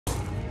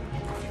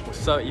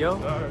What's up, yo?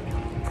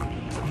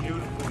 It's a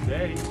beautiful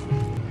day.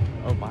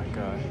 Oh my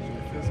gosh.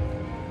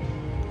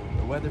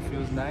 The weather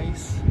feels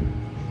nice.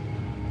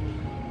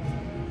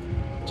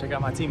 Check out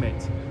my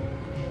teammates.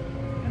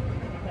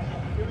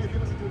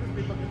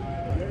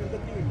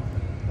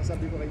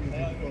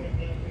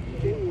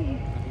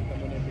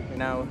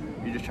 Now,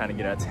 you're just trying to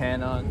get our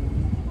tan on.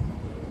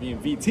 Me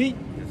and VT.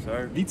 Yes,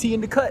 sir. VT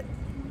in the cut.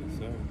 Yes,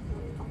 sir.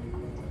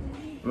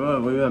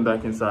 We went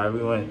back inside.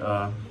 We went,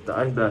 the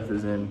ice bath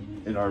is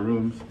in our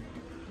rooms.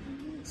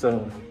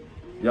 So,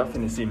 y'all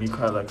finna see me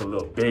cry like a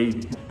little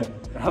baby.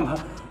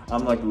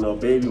 I'm like a little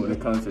baby when it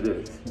comes to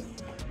this.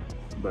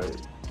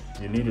 But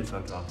you need it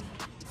sometimes.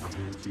 Do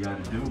what you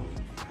gotta do.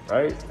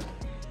 Right?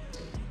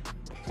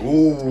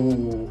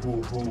 Ooh,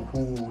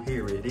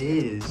 here it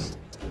is.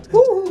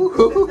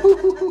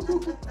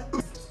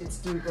 It's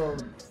too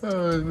cold.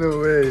 Oh, no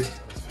way.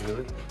 Feel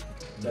it?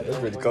 It's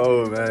pretty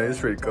cold, man. It's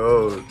pretty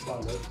cold.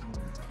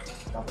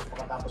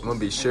 I'm gonna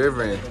be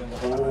shivering.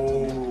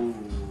 Oh,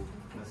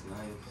 that's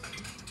nice.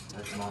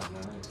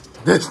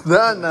 That's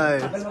not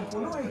nice. That's not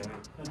nice.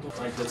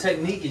 Like the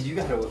technique is you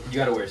gotta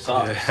wear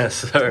socks. Yes,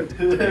 sir.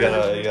 You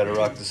gotta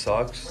rock the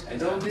socks. And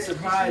don't be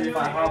surprised if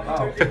I hop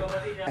out.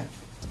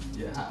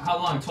 Yeah. How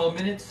long? 12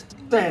 minutes?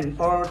 10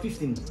 or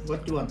 15.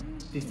 What do you want?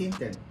 15,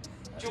 10.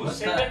 Choose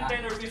 7,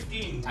 10, or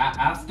 15.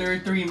 After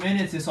 3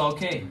 minutes, it's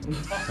okay.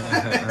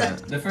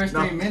 The first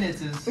 3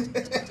 minutes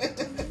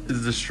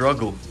Is the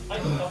struggle. Ay,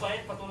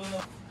 kapayat, patuloy na.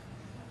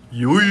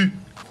 Yui.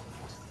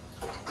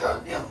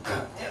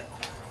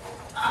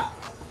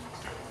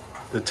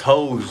 The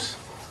toes.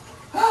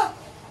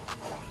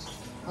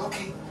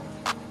 Okay.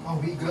 Oh,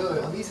 we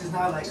good. At least it's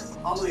not like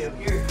all the way up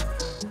here.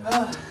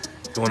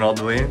 Going all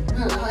the way in?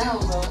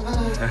 Hell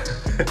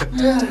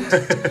no.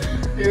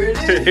 Here it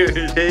is. Here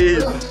it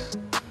is.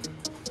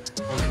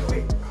 Okay,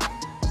 wait.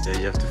 Yeah,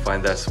 you have to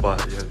find that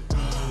spot. Yeah.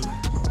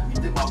 Let me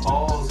dip my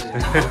balls in.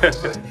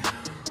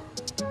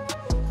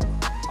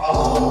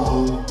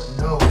 Oh,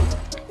 no.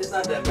 It's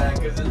not that bad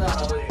because it's not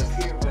all the way up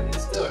here, but it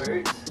still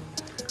hurts.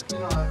 You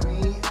know what I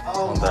mean?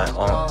 Oh, On that,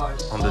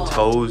 on the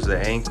toes, the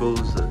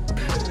ankles.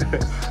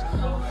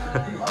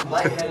 I'm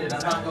lightheaded, I'm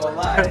not gonna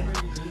lie.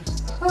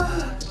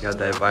 Got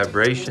that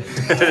vibration.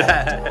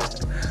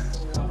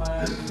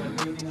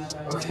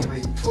 Okay,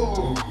 wait.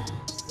 Oh.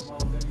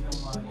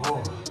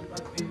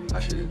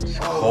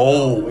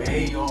 Oh.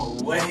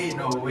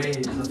 No way.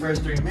 It's the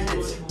first 3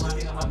 minutes.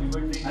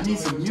 I need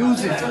some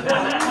music.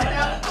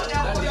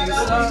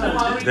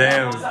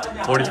 Damn,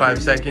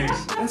 45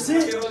 seconds. That's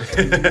it.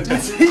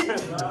 That's it.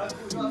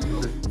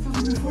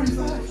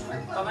 45.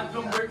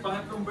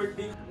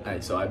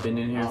 Alright, so I've been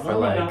in here for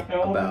like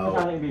about,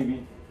 I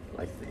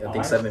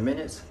think 7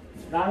 minutes.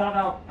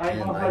 And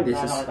like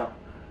this is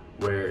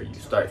where you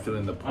start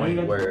feeling the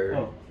point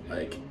where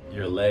like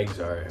your legs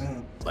are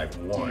like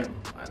warm.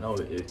 I know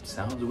it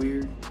sounds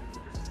weird,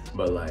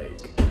 but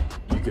like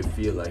you could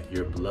feel like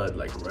your blood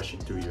like rushing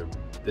through your,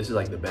 this is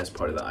like the best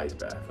part of the ice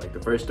bath. Like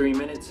the first 3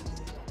 minutes,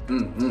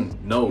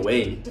 no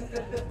way.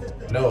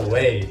 No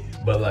way.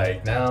 But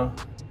like now,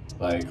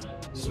 like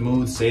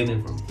smooth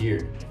sailing from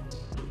here.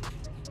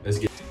 Let's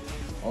get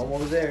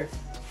Almost there.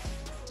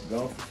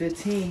 Going for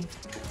 15.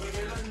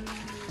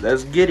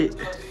 Let's get it.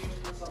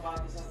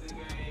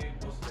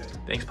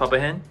 Thanks, Papa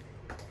Hen.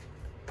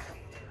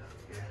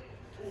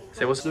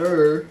 Say what's up.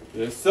 Sir.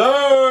 Yes,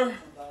 sir.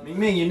 Ming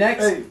Ming, you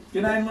next? Hey,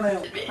 kinain mo na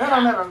yun.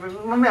 Meron.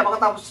 Mamaya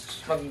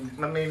pagkatapos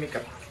mag-mimik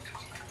ka.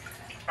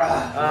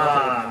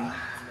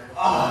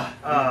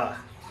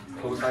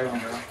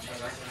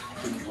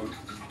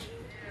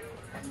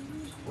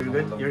 You're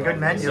good? You're good,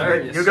 man? You're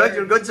good? You're good?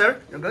 You're good,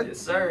 sir? You're good?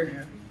 Yes,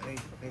 sir.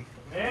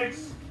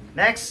 Next.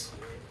 Next.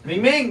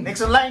 Ming Ming!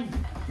 Next online.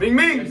 Ming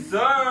Ming! Yes,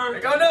 sir.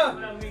 Ikaw na!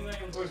 Malamig na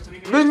yung first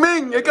 3 minutes. Ming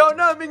Ming, ikaw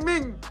na, Ming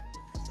Ming.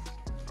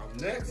 I'm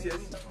next, yes.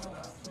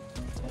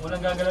 Kung walang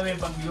gagalawin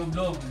pag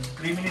bilog-log.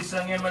 3 minutes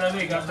lang yan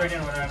malamig. After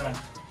yan, wala na.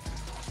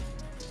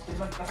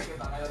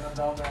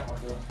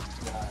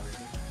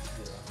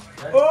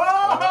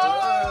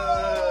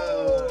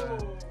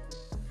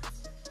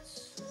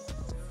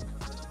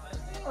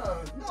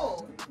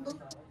 No.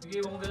 Sige,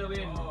 huwag mong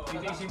galawin.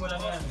 Titiisin mo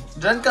lang yan.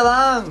 Diyan ka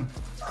lang.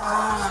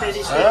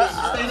 Steady.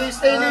 Face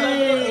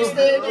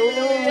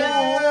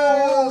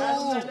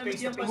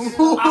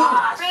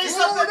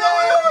of the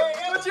day!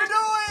 What you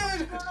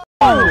doing?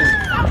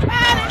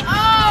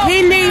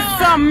 He needs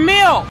some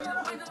milk.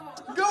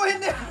 Go in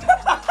there!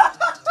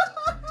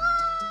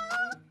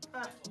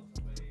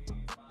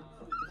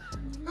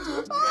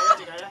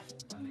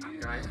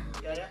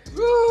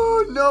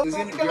 Ooh, no.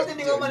 You're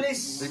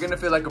You're gonna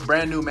feel like a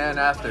brand new man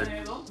after.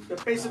 the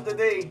face of the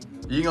day.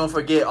 You're gonna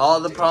forget all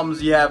the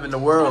problems you have in the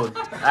world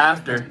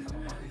after.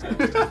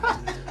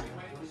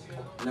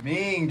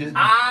 Ming,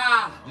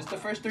 just the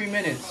first 3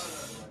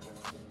 minutes.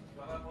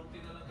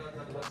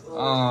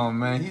 Oh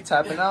man, he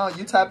tapping out.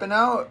 You tapping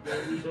out?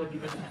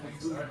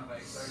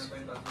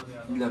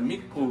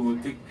 Lamig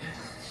putik.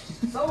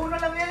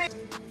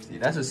 See,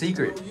 that's a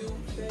secret.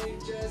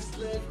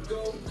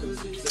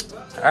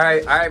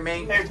 Alright,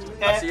 man.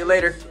 I'll see you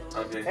later.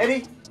 Okay.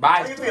 Eddie,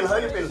 Bye. how you feel? How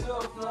you feel?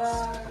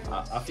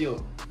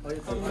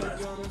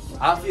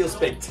 I feel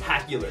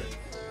spectacular.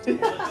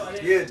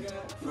 Good.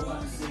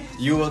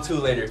 You will too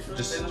later.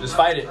 Just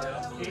fight it.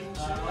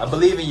 I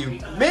believe in you.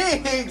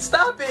 Mig,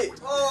 stop it.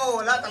 Oh,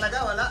 wala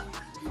talaga, wala.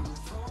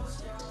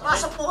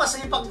 Pasok po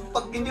kasi pag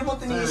hindi mo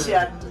tiniis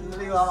yan,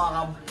 hindi mo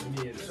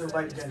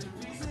makakam-survive dyan.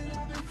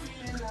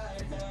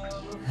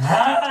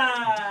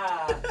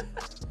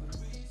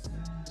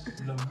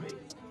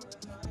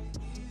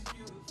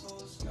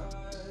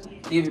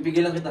 Sige,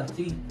 pipigil lang kita.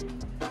 Sige.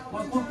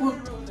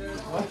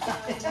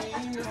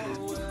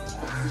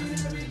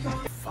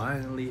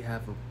 Finally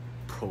have a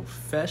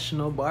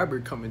professional barber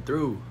coming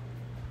through.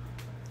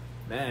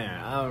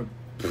 Man,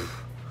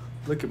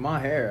 look at my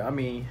hair. I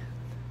mean,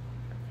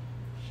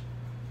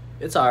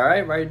 it's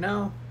alright right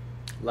now.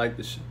 Like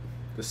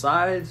the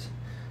sides,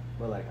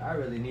 but like I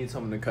really need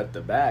someone to cut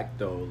the back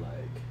though.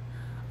 Like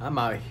I'm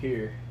out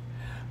here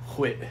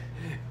with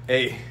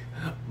a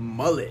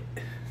mullet.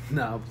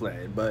 Nah, I'm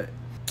playing, but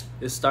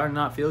it's starting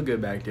to not feel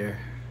good back there.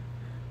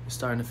 It's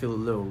starting to feel a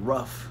little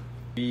rough.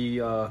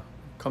 We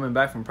coming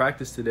back from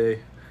practice today.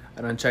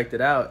 I done checked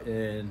it out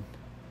and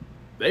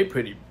they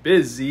pretty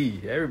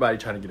busy. Everybody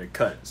trying to get a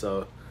cut.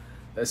 So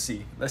let's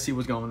see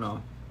what's going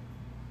on.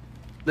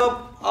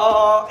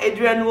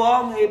 Adrian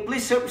Wong, hey,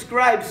 please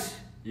subscribe.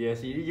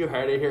 Yes, you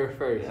heard it here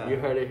first. Yeah. You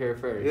heard it here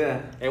first.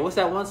 Yeah. Hey, what's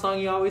that one song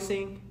you always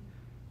sing?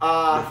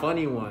 The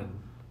funny one.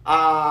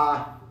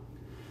 I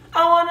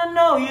wanna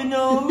know you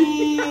know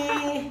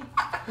me.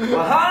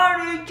 Well, how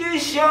did you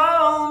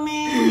show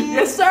me?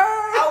 Yes, sir.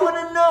 I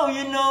wanna know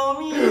you know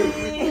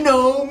me.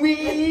 Know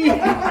me.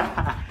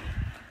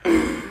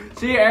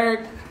 See you,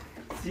 Eric.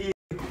 See you.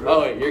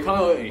 Oh wait, you're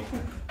coming with me.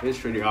 It's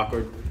pretty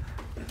awkward.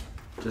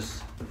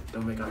 Just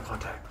don't make eye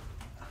contact.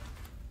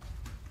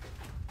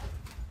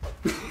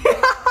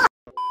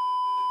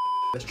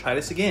 Let's try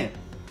this again.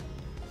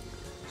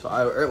 So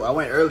I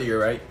went earlier,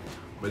 right?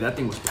 But that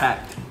thing was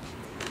packed.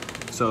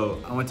 So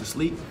I went to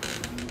sleep.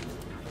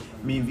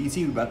 Me and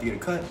VT, we about to get a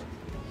cut.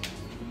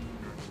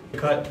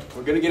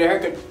 We're gonna get a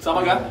haircut.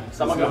 Sama ka?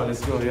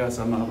 Let's go, yeah,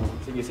 sama ako.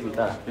 Sige,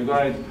 tara. You go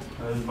ahead.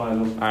 I'll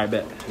follow. Alright,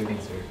 bet. Good evening,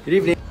 sir. Good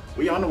evening.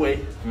 We on the way.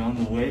 We're on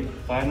the way.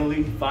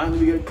 Finally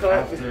Get a cut.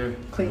 after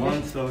Clean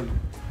months of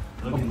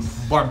looking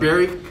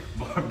Barbaric.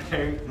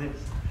 barbaricness.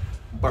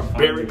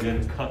 Barbaric. Finally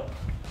get a cut.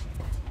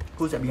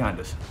 Who's that behind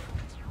us?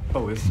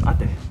 Oh, it's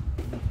Ate.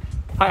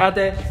 Hi,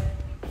 Ate.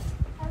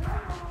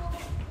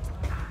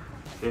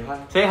 Say hi.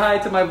 Say hi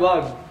to my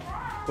vlog.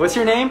 What's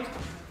your name?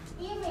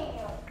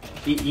 Email.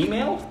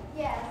 Email?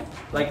 Yes.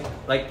 Like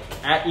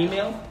at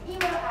email?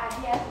 Email at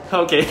yes.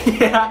 Okay.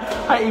 Yeah.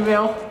 Hi,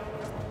 email.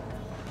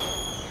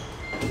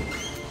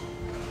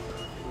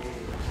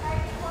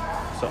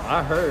 So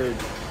I heard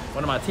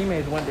one of my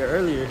teammates went there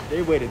earlier.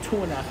 They waited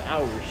 2.5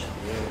 hours.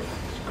 Yeah.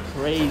 It's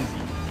crazy.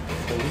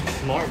 So we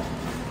smart.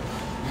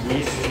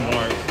 We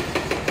smart.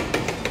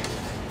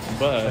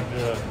 But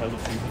Hella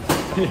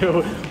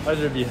people. why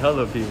should be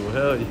hella people?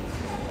 Hell yeah.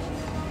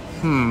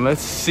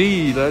 Let's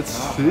see.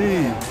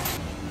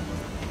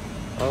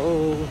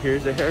 Oh,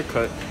 here's a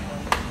haircut.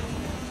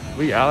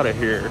 We out of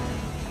here.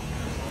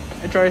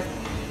 Hey, Troy.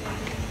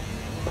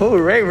 Oh,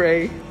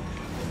 Ray.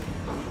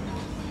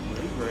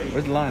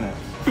 Where's the line at?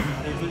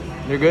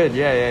 They're good.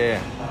 Yeah.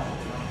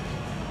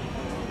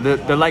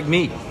 They're like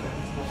me.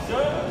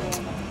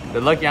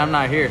 They're lucky I'm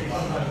not here.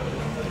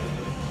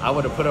 I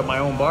would have put up my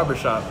own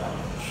barbershop.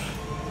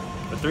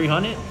 For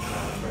 300?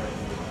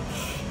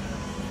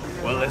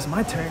 Well, it's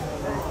my turn.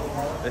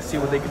 Let's see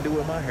what they can do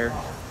with my hair.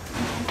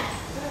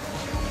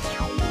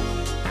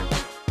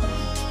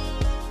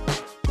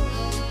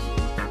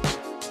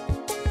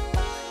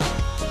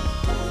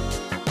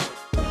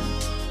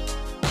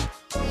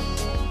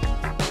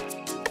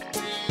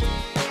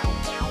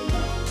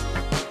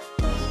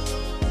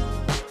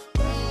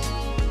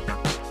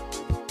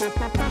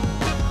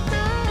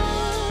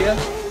 Yeah?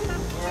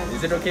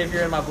 Is it okay if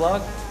you're in my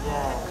vlog?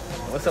 Yeah.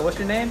 What's up? What's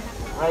your name?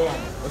 Ryan.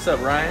 What's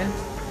up, Ryan?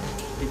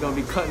 He's gonna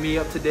be cutting me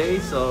up today,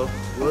 so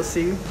we'll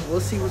see. We'll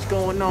see what's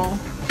going on.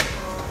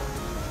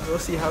 We'll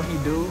see how he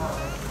do.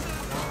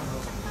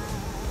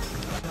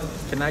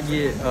 Can I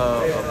get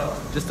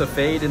just a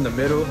fade in the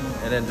middle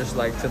and then just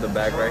like to the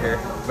back right here,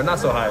 but not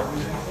so high.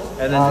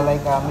 And then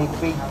Like a mid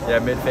fade. yeah,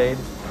 mid fade.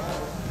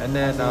 And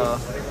then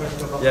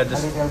yeah,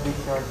 just little bit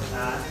short.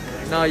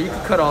 no. You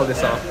can cut all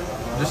this off.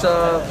 Just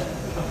I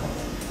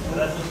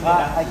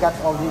got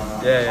all this.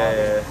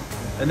 yeah.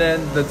 And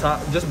then the top,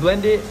 just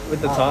blend it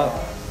with the top.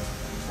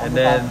 And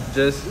then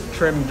just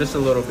trim just a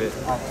little bit.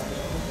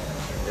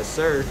 Yes,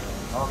 sir.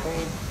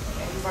 Okay.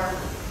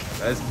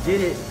 Let's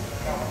get it.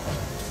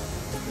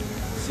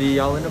 See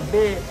y'all in a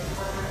bit.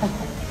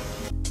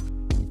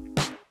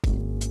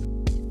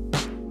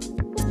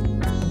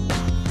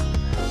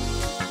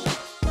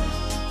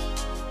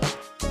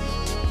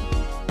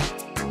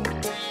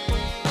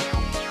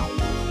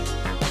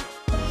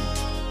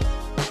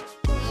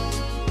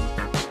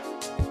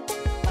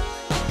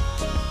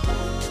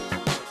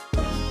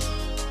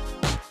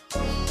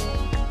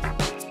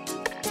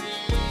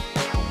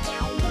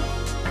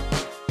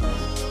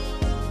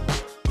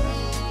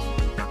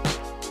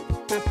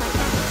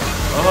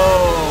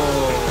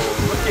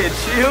 at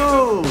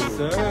you.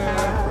 Sir.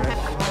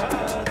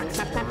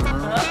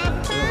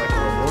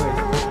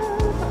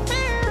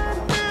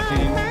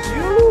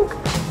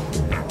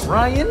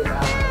 Ryan.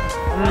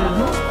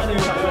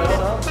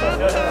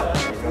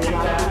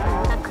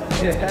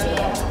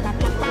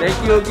 Thank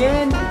you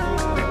again.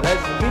 Let's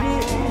get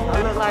it.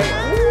 I look like,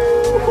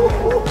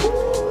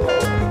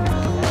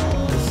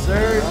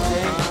 sir,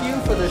 thank you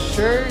for the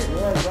shirt.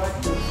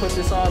 We'll put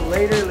this on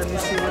later. Let me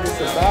see what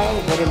it's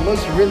about. But it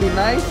looks really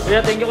nice.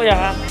 Kuya, thank you kuya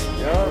ha.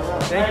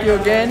 Thank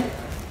you again.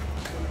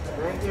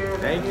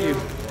 Thank you.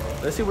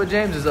 Let's see what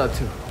James is up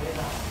to.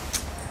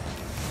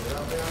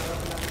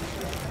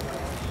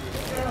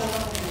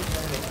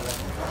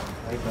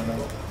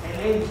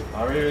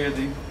 Are we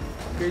ready?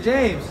 Okay,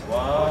 James.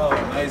 Wow,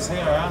 nice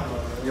hair, huh?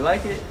 You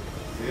like it?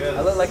 Yes.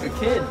 I look like a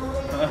kid.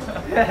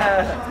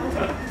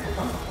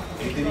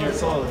 18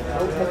 years old.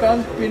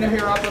 Mukhang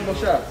pinahirapan mo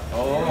siya.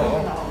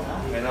 Oo.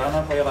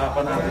 Kailangan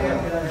pahirapan natin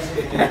yan.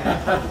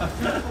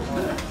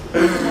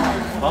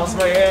 How's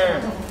my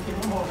hair?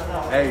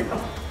 Hey,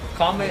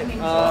 comment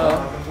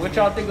what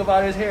y'all think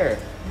about his hair.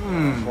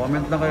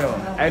 Comment na kayo.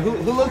 Hey,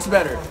 who looks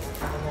better?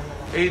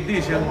 AD,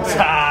 syempre.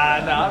 No,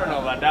 I don't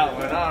know about that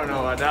one. I don't know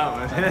about that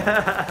one.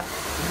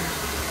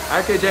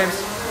 Okay, James.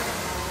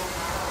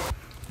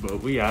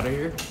 But we out of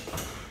here.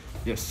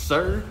 Yes,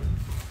 sir.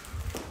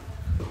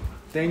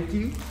 Thank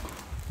you,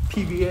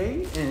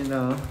 PBA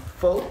and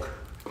Folk,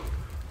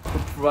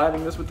 for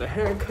providing us with the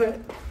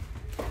haircut.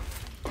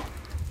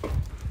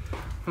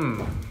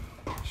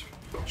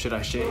 Should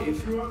I shave?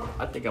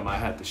 I think I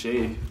might have to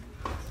shave.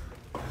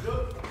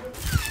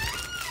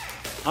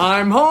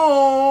 I'm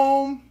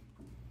home.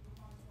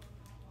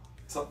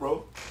 What's up,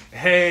 bro?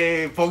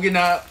 Hey, pogi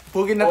na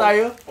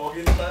tayo.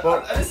 Pogi na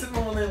tayo. Alisin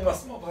mo muna yung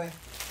mask mo, pre.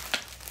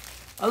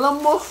 Alam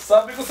mo,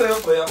 Sabi ko sa'yo,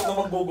 pre, ako na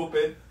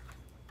magbugupin.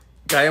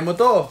 kaya mo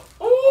to.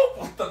 Oo,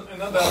 putang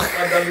ina,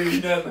 kadali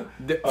niyan.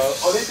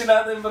 Ulitin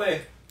natin,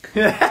 pre.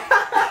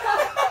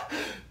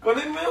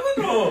 Kunin mo yung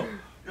ano,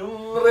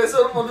 yung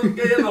resort mo dun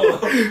kay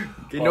ano.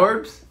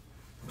 Kinorbs?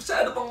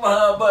 Masyado pang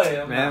mahaba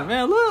eh.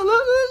 Man,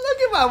 look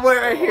at my boy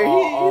right here.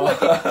 He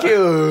looking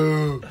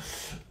cute.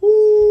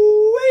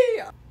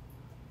 Ooh-wee.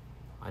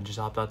 I just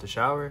hopped out the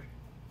shower.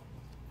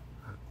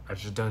 I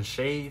just done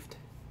shaved.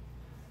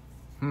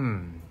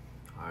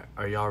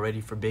 Are y'all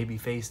ready for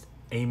baby-faced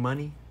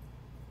A-Money?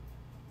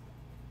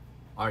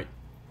 Are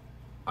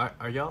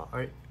y'all?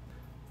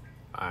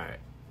 Alright.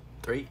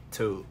 3,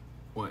 2,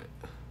 1.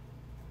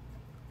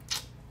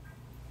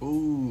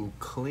 Ooh,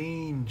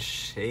 clean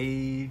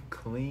shave,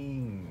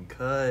 clean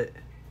cut.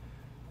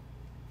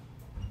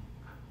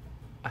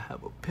 I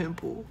have a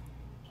pimple.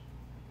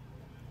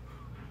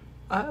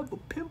 But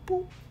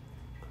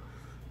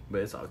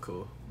it's all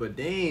cool. But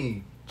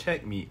dang,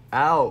 check me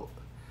out.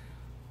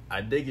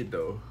 I dig it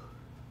though.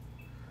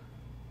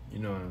 You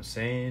know what I'm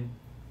saying?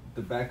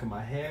 The back of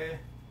my hair,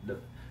 the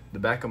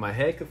back of my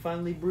head could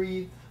finally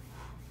breathe.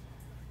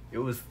 It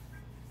was,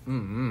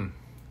 My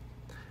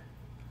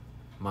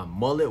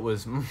mullet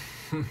was,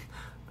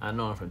 I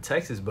know I'm from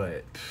Texas,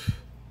 but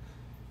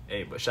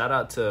hey, but shout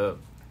out to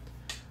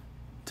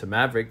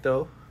Maverick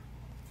though,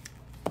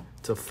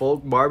 to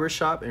Folk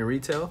Barbershop and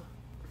Retail.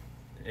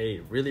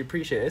 Hey, really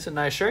appreciate it. It's a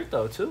nice shirt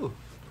though too.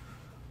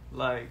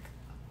 Like,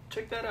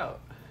 check that out.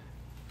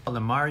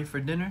 Calamari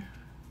for dinner.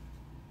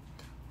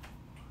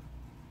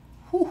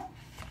 Whew.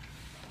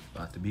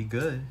 About to be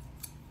good.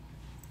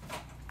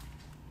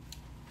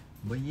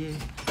 But yeah.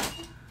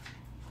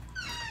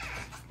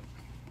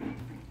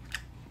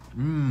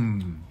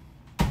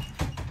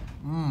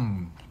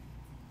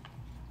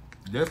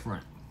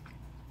 Different.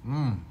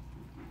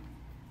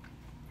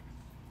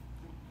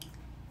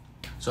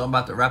 So I'm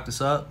about to wrap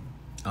this up.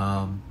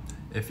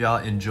 If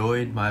y'all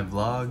enjoyed my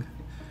vlog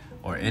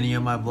or any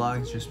of my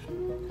vlogs, just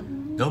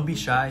don't be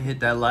shy, hit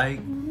that like,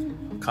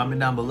 comment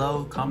down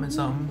below, comment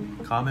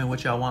something, comment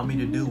what y'all want me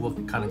to do,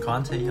 what kind of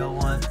content y'all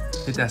want,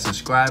 hit that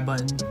subscribe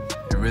button,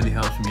 it really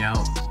helps me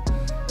out.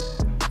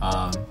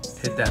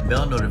 Hit that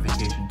bell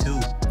notification too,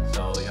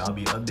 so y'all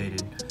be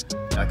updated.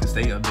 Y'all can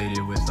stay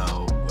updated with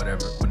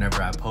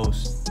whenever I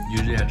post.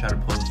 Usually I try to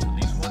post at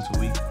least once a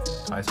week,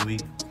 twice a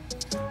week,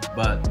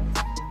 but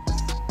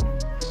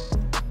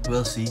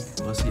we'll see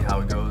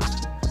how it goes.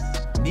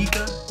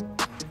 Nika,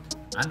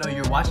 I know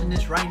you're watching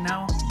this right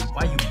now.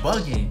 Why you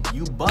bugging?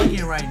 You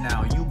bugging right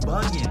now. You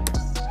bugging.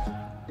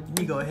 You need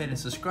to go ahead and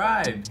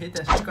subscribe. Hit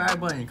that subscribe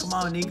button. Come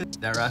on, Nika.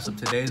 That wraps up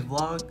today's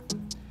vlog.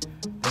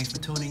 Thanks for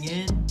tuning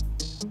in.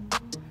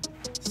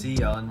 See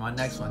y'all in my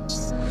next one.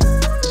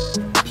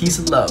 Peace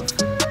and love.